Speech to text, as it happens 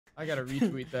I gotta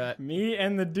retweet that. Me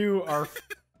and the Doo are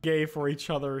gay for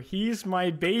each other. He's my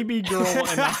baby girl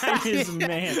and I'm his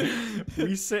man.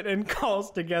 We sit in calls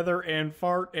together and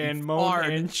fart and moan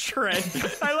and shred.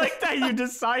 I like that you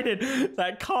decided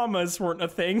that commas weren't a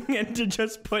thing and to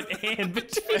just put and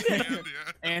between.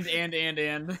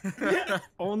 And.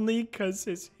 Only cause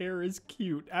his hair is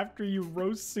cute. After you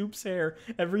roast Soup's hair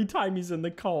every time he's in the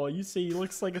call, you say he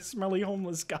looks like a smelly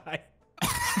homeless guy.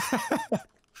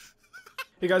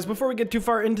 Hey guys, before we get too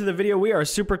far into the video, we are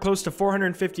super close to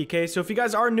 450k, so if you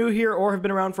guys are new here or have been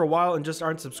around for a while and just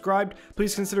aren't subscribed,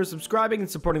 please consider subscribing and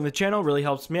supporting the channel. It really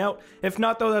helps me out. If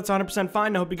not though, that's 100%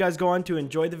 fine. I hope you guys go on to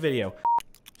enjoy the video.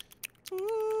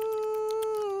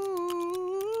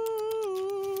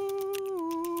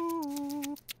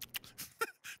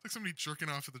 Like somebody jerking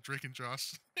off to the Drake and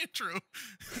Josh intro.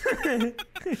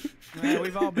 Yeah,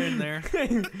 we've all been there.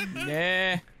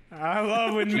 Yeah. I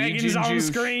love when Megan's on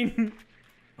screen.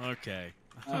 Okay.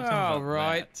 All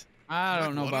right. I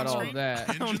don't know about all that.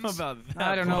 I don't know about that.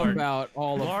 I don't know about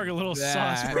all of Blarg, a little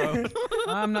that. sauce, bro.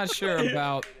 I'm not sure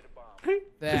about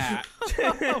that.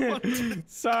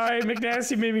 Sorry,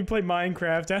 Mcnasty made me play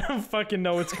Minecraft. I don't fucking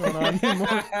know what's going on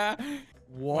anymore.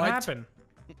 What happened?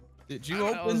 Did you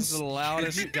That open was the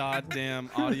loudest goddamn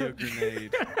audio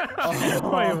grenade.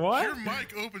 Wait, what? Your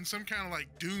mic opened some kind of like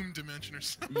Doom dimension or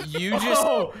something. You just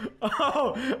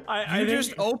I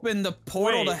just opened the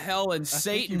portal to hell and I think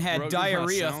Satan you had broke my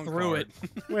diarrhea sound through card.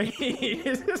 it. Wait,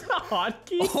 is this a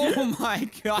hotkey? Oh my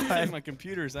god. My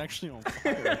computer is actually on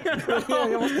fire.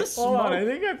 Hold on, I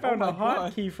think I found a my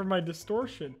God. hotkey for my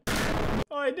distortion.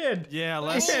 Oh, I did. Yeah,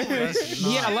 let's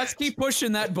Yeah, let's keep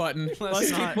pushing that button. Let's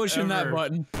keep not pushing that ever.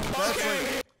 button.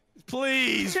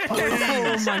 Please,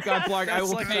 Oh my god, Blarg, I That's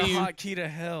will like pay the you. hotkey to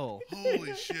hell.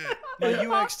 Holy shit. My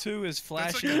UX2 is That's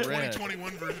flashing like the red.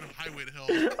 2021 version of Highway to Hell.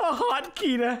 A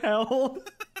hotkey to hell.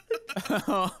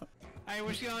 Hey,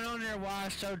 what's going on there? Why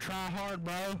so try hard,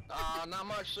 bro? Not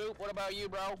much, Soup. What about you,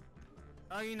 bro?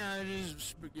 Oh, you know, just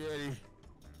spaghetti.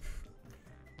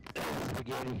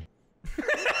 Spaghetti.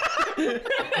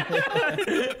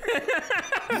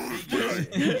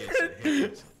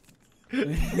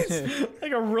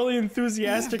 Like a really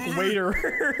enthusiastic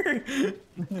waiter.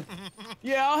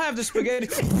 Yeah, I'll have the spaghetti.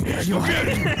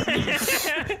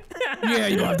 Yeah,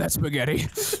 you have that spaghetti.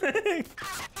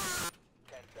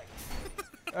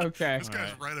 Okay. This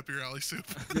guy's right up your alley, Soup.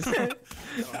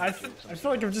 I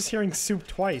feel like I'm just hearing Soup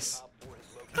twice.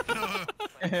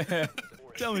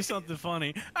 Tell me something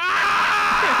funny.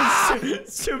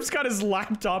 Soup's got his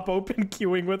laptop open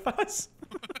queuing with us.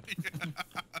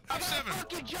 I got a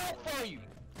fucking joke for you.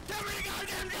 Tell me the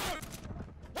goddamn joke.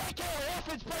 Why can't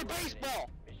orphans play baseball?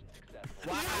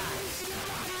 Why?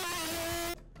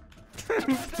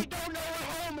 Because they don't know what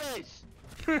home is.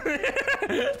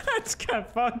 That's kind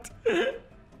of fucked.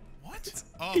 What?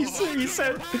 Oh, He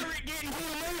said. Pirate getting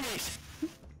who movies.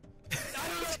 I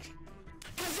don't know.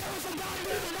 Because there was a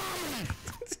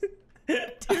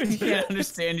I can't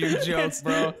understand your joke,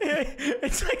 bro.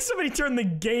 It's like somebody turned the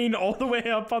gain all the way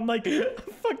up on like a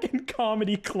fucking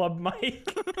comedy club mic.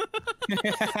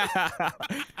 I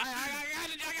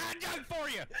got a joke for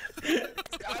you.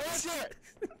 Let's hear it.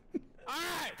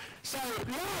 Alright, so,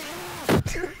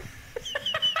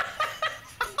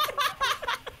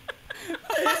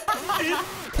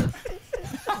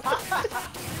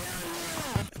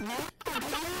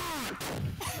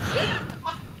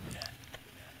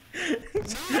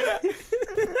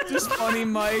 Just funny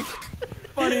Mike.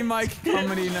 Funny Mike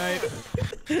comedy night.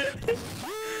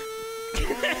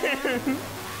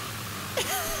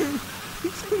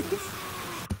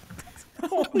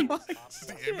 Oh my. Did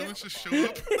the ambulance just show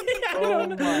up?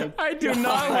 I do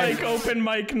not like open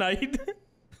mic night.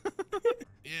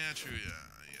 Yeah, true, yeah,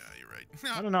 you're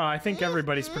right. I don't know, I think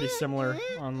everybody's pretty similar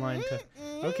online to...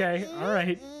 Okay,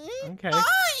 alright. Okay.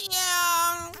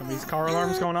 Somebody's car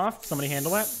alarm's going off. Somebody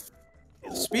handle that.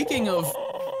 Speaking of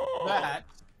that,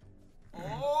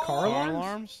 Car alarms?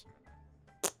 Alarms?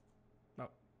 No.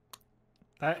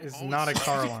 That is Always not a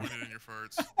car alarm. pointed in your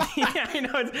farts. Yeah, I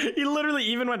know. He literally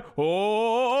even went,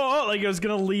 oh, like it was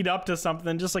gonna lead up to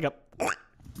something, just like a...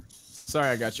 sorry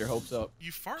I got your hopes up.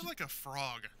 You fart like a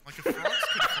frog. Like a frog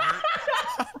could fart.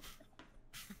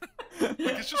 Like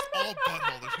it's just all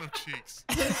butthole. There's no cheeks.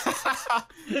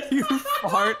 You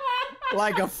fart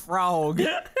like a frog.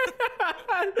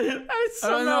 I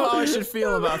don't know how I should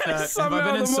feel about that. Have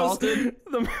I been insulted?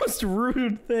 The most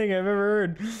rude thing I've ever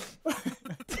heard.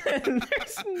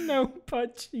 There's no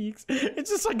butt cheeks. It's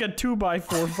just like a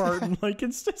 2x4 farting. Like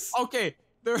it's just. Okay,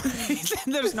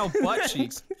 There's no butt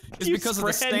cheeks. It's You because of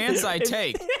the spread- stance I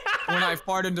take when I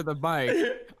fart into the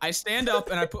mic. I stand up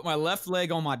and I put my left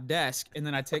leg on my desk, and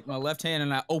then I take my left hand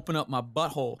and I open up my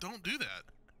butthole. Don't do that.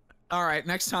 All right,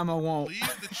 next time I won't.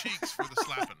 Leave the cheeks for the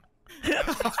slapping. That's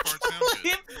what makes fart sound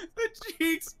good. The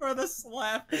cheeks for the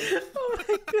slap.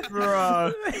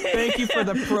 Bro, thank you for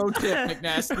the pro tip,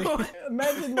 Mcnasty.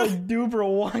 Imagine like Dubra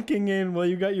walking in while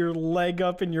you got your leg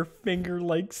up and your finger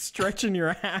like stretching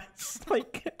your ass.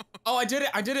 Like, Oh, I did it.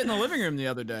 I did it in the living room the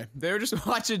other day. They were just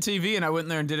watching TV, and I went in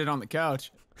there and did it on the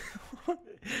couch.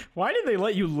 why did they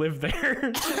let you live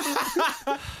there?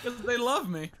 Because they love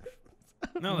me.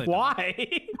 No, they Why?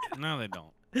 don't. No, they don't.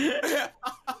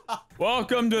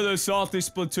 Welcome to the Salty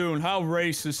Splatoon. How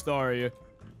racist are you?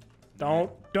 Don't.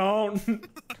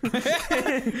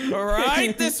 All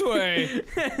right, this way.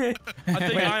 I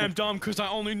think I am dumb because I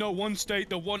only know one state,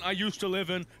 the one I used to live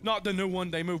in, not the new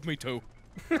one they moved me to.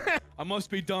 I must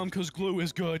be dumb because glue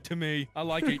is good to me. I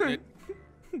like eating it.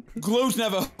 Glue's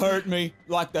never hurt me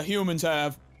like the humans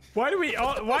have. Why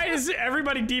does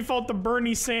everybody default to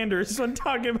Bernie Sanders when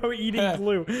talking about eating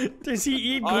glue? Does he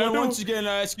eat glue? I'm once again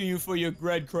asking you for your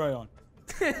red crayon.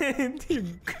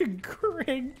 Greg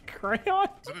crayon?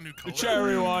 Is that a new color?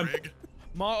 cherry one. Greg?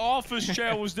 My office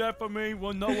chair was there for me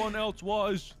when no one else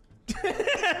was.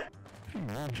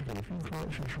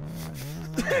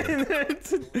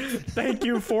 Thank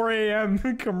you, 4 a.m.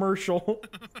 commercial.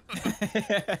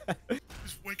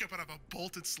 Just wake up out of a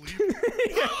bolted sleep.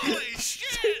 Holy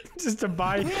shit! Just to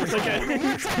buy like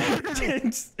a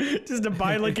just to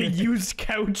buy like a used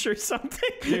couch or something.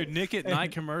 Dude, Nick at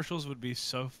Night commercials would be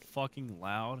so fucking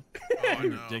loud. Oh, I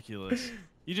know. Ridiculous.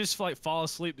 You just like fall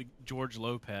asleep to George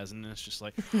Lopez, and then it's just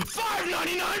like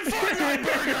 $5.99 Fortnite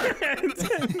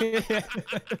burger!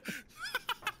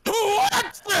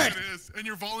 What's It is, and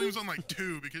your volume's on like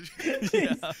 2 because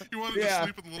you wanted to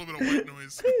sleep with a little bit of white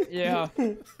noise. Yeah.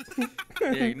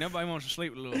 yeah, nobody wants to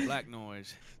sleep with a little black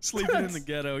noise. Sleeping in the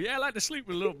ghetto. Yeah, I like to sleep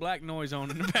with a little black noise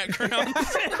on in the background.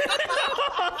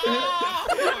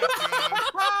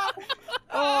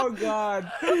 Oh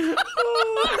God.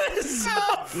 It's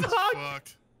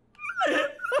fucked.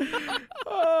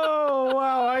 Oh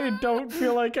wow, I don't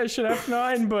feel like I should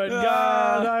F9, but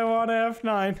God, I want to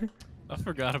F9. I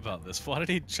forgot about this. Why did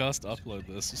he just upload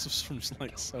this? This was from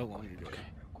like so long ago.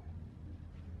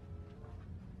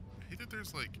 I hate that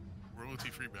there's like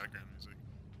royalty-free background music.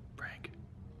 Frank.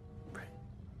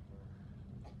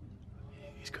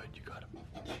 He's good, you got him.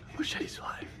 Oh shit, he's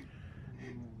alive.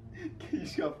 You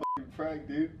just got fucking pranked,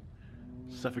 dude.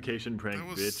 Suffocation prank, That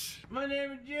was bitch. My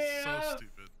name is Jay. so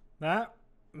stupid. That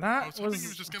I was hoping he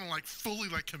was just gonna like fully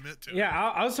like commit to it. Yeah,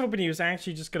 I was hoping he was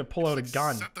actually just gonna pull out a Like,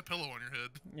 gun. Set the pillow on your head.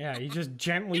 Yeah, he just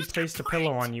gently You just placed a got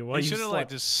pillow pranked. on you while He you should have like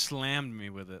slept. just slammed me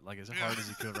with it, like as hard as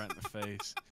he could right in the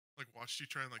face. Like watched you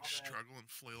try and like struggle and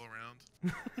flail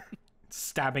around.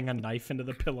 Stabbing a knife into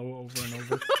the pillow over and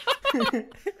over.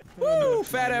 Woo!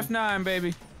 Fat F9,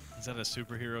 baby. Is that a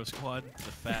superhero squad? The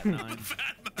Fat Nine.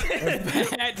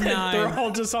 Fat They're 9. all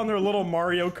just on their little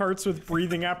Mario Karts with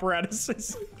breathing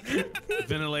apparatuses.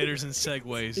 Ventilators and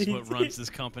segways is what runs this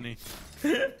company.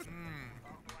 Makes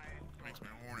me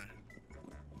horny.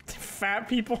 Fat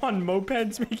people on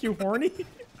mopeds make you horny?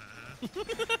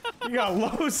 You got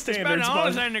low standards, all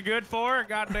this bud. ain't good for.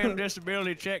 Goddamn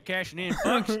disability check cashing in.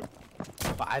 Fucks.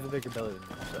 But I have a bigger belly than you,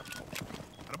 so.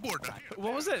 Got a board now.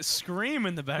 What was that scream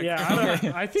in the background? Yeah, I,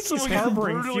 don't, I think he's Someone got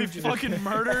harboring brutally fugitive. fucking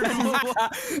murdered.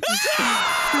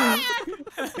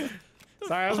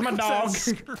 Sorry, that was my dog.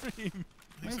 Scream.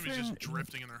 I think somebody's just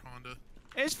drifting in their Honda.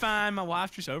 It's fine. My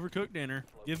wife just overcooked dinner.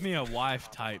 Give me a wife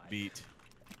type beat.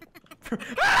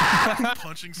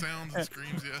 Punching sounds and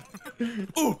screams, yeah.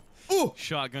 Ooh, ooh.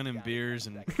 Shotgunning beers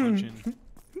and punching, and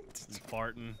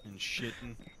farting and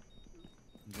shitting,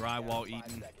 drywall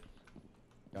eating.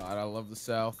 God, I love the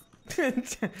South.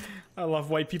 I love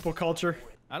white people culture.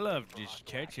 I love just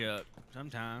ketchup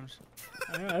sometimes.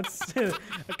 Yeah,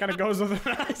 that kind of goes with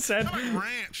what I said. Like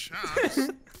ranch.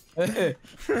 Huh?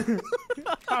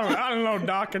 I don't know,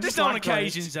 Doc. I Just like on rice.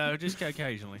 occasions, though. Just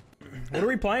occasionally. What are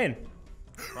we playing?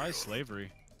 Probably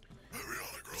slavery.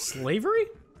 Slavery?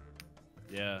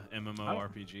 Yeah,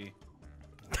 MMORPG.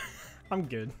 I'm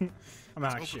good. I'm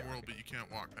It's actually. open world, but you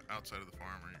can't walk outside of the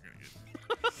farm or you're gonna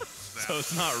get. So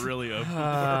it's not really open.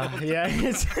 Yeah,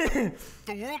 it's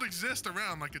The world exists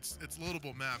around like it's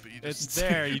loadable map, but you just It's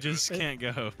there. You just can't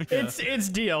go. it's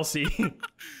DLC.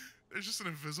 there's just an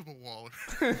invisible wall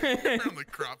around the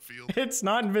crop field. It's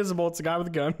not invisible. It's a guy with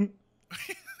a gun.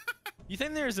 You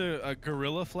think there's a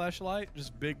gorilla flashlight?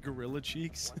 Just big gorilla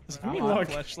cheeks? Let me look.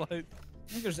 Flashlight.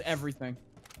 I think there's everything.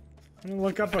 I'm gonna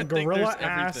look up a I think gorilla there's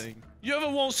ass. everything. You ever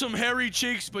want some hairy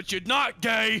cheeks, but you're not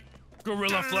gay?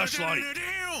 Gorilla fleshlight.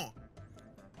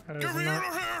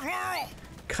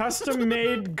 Custom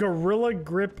made gorilla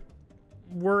grip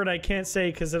word I can't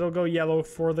say because it'll go yellow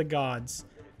for the gods.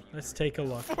 Let's take a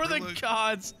look. For the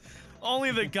gods.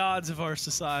 Only the gods of our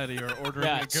society are ordering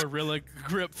a gorilla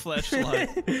grip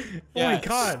fleshlight. Oh my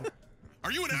god.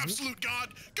 Are you an absolute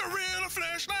god? Gorilla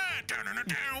flashlight!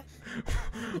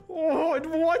 Oh,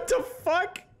 what the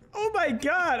fuck? Oh my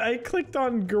god, I clicked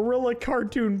on gorilla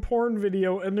cartoon porn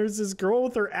video and there's this girl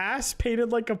with her ass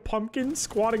painted like a pumpkin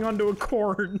squatting onto a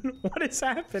corn. What is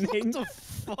happening? What the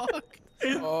fuck?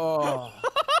 Oh.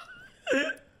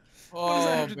 What does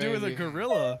that have to do with a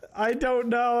gorilla? I don't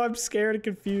know. I'm scared and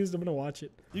confused. I'm gonna watch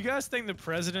it. You guys think the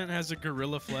president has a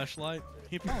gorilla fleshlight?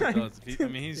 He probably does. I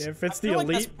mean, he's. If it's I the feel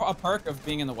elite. like that's a perk of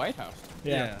being in the White House.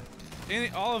 Yeah.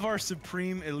 All of our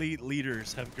supreme elite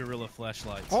leaders have gorilla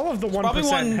fleshlights. All of the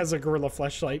 1% has a gorilla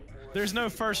fleshlight. There's no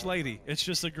first lady. It's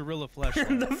just a gorilla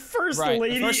fleshlight. The first Right.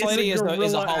 lady, The first lady is a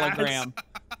gorilla hologram.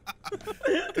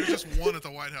 There's just one at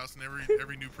the White House, and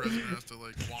every new president has to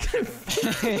like wash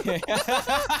it.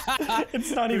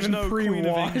 It's not There's even no Queen of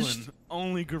pre-washed. England.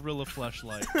 Only gorilla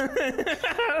fleshlight.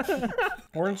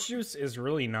 Orange juice is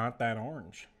really not that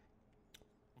orange.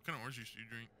 What kind of orange juice do you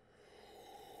drink?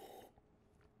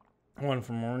 One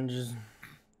from Oranges.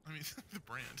 I mean, the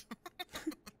brand.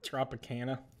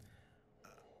 Tropicana.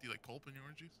 Do you like pulp in your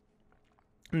orange juice?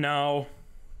 No.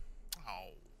 Oh,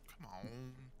 come on.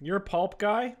 You're a pulp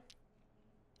guy?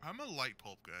 I'm a light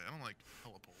pulp guy. I don't like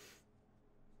hella pulp.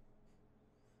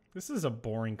 This is a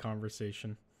boring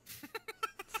conversation.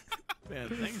 Man,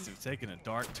 things have taken a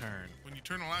dark turn. When you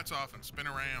turn the lights off and spin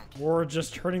around. Or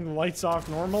just turning the lights off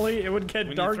normally, it would get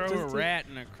When dark. you throw a just rat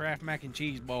in a Kraft mac and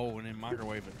cheese bowl and then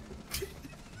microwave it.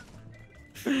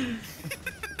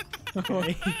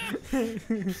 Okay.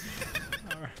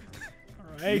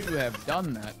 Alright. You have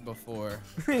done that before,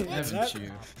 That haven't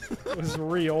you? was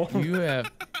real. You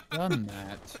have done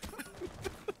that.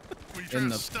 When you try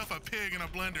to stuff a pig in a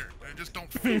blender, it just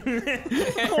don't fit.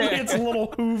 Only its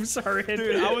little hooves are in.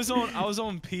 Dude, I was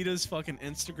on PETA's fucking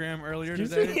Instagram earlier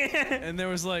today, and there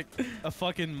was like a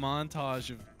fucking montage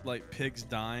of like pigs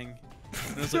dying.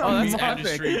 And it was like, Oh, the that's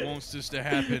industry epic. wants this to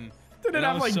happen. Did it And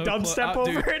I have was like so dubstep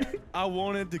dude, over it? I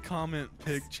wanted to comment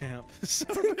pig champ.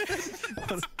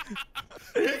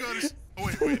 Pig artist. Oh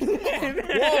wait. Hold on.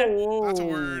 Whoa! That's a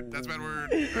word. That's a bad word.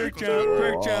 Pig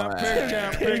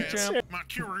champ, pig champ. My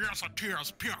curiosity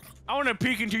is pure. I want to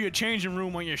peek into your changing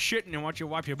room when you're shitting and watch you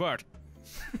wipe your butt.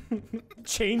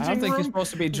 Changing I don't think room? you're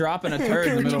supposed to be dropping a turd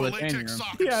in the middle of the changing Latex room.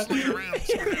 sock and Yeah. sling it around and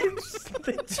see what happens.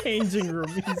 The changing room.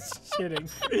 He's shitting.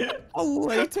 A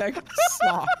latex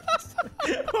sock.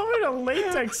 What would a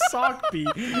latex sock be?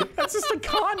 That's just a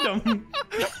condom.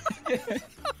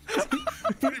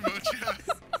 Pretty much, yeah.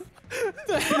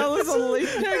 The hell is a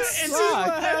latex It's just sock?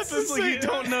 what happens It's like you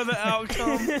don't know the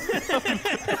outcome.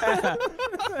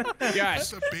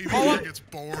 Guys, The baby bear gets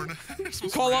born. It's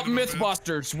supposed to call up random event.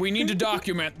 Mythbusters. We need to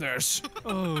document this.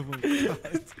 Oh my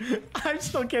god. I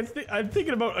still can't think. I'm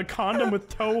thinking about a condom with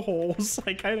toe holes.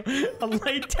 Like, a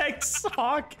latex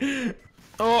sock.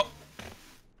 Oh,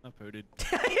 I pooted.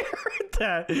 I heard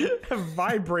that. It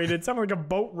vibrated. It sounded like a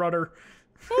boat rudder.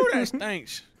 Oh, that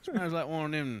stinks. Smells like one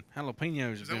of them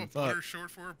jalapenos Is that's that been what butter fucked. is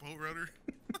short for? Boat rudder?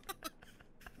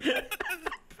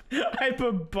 I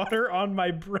put butter on my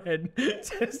bread.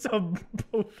 Just a boat.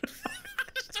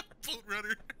 Boat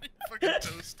rudder. Fucking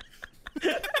toast.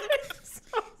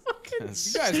 So fucking you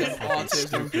guys have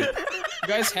autism. You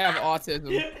guys have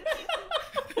autism.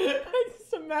 I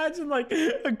just imagine like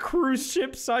a cruise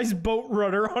ship sized boat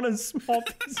rudder on a small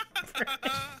piece of bread.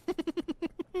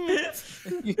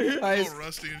 You guys, All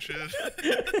rusty and shit.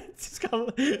 It's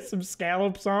got some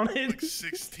scallops on it. Like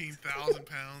 16,000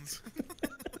 pounds.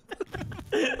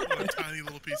 What a tiny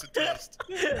little piece of toast.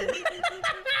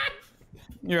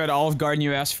 you're at Olive Garden.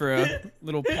 You asked for a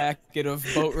little packet of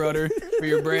boat rudder for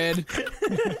your bread.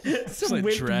 It's like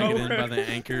whipped dragging in boat by the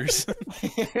anchors.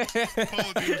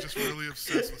 Paula D was just really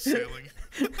obsessed with sailing.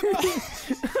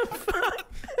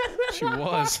 She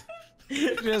was.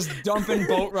 Just dumping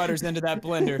boat rudders into that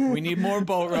blender. We need more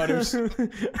boat rudders. Oh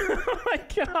my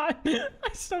god, my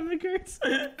stomach hurts.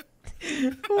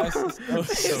 That's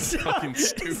So fucking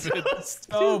stupid.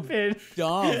 so Stupid.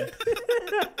 dumb.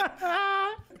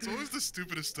 It's always the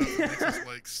stupidest stuff that makes us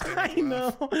like stomach I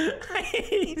laugh. know. I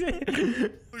hate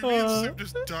it. Like me and Soup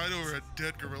just died over a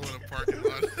dead gorilla in a parking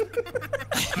lot.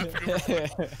 Laughing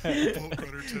over boat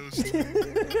rudder toast.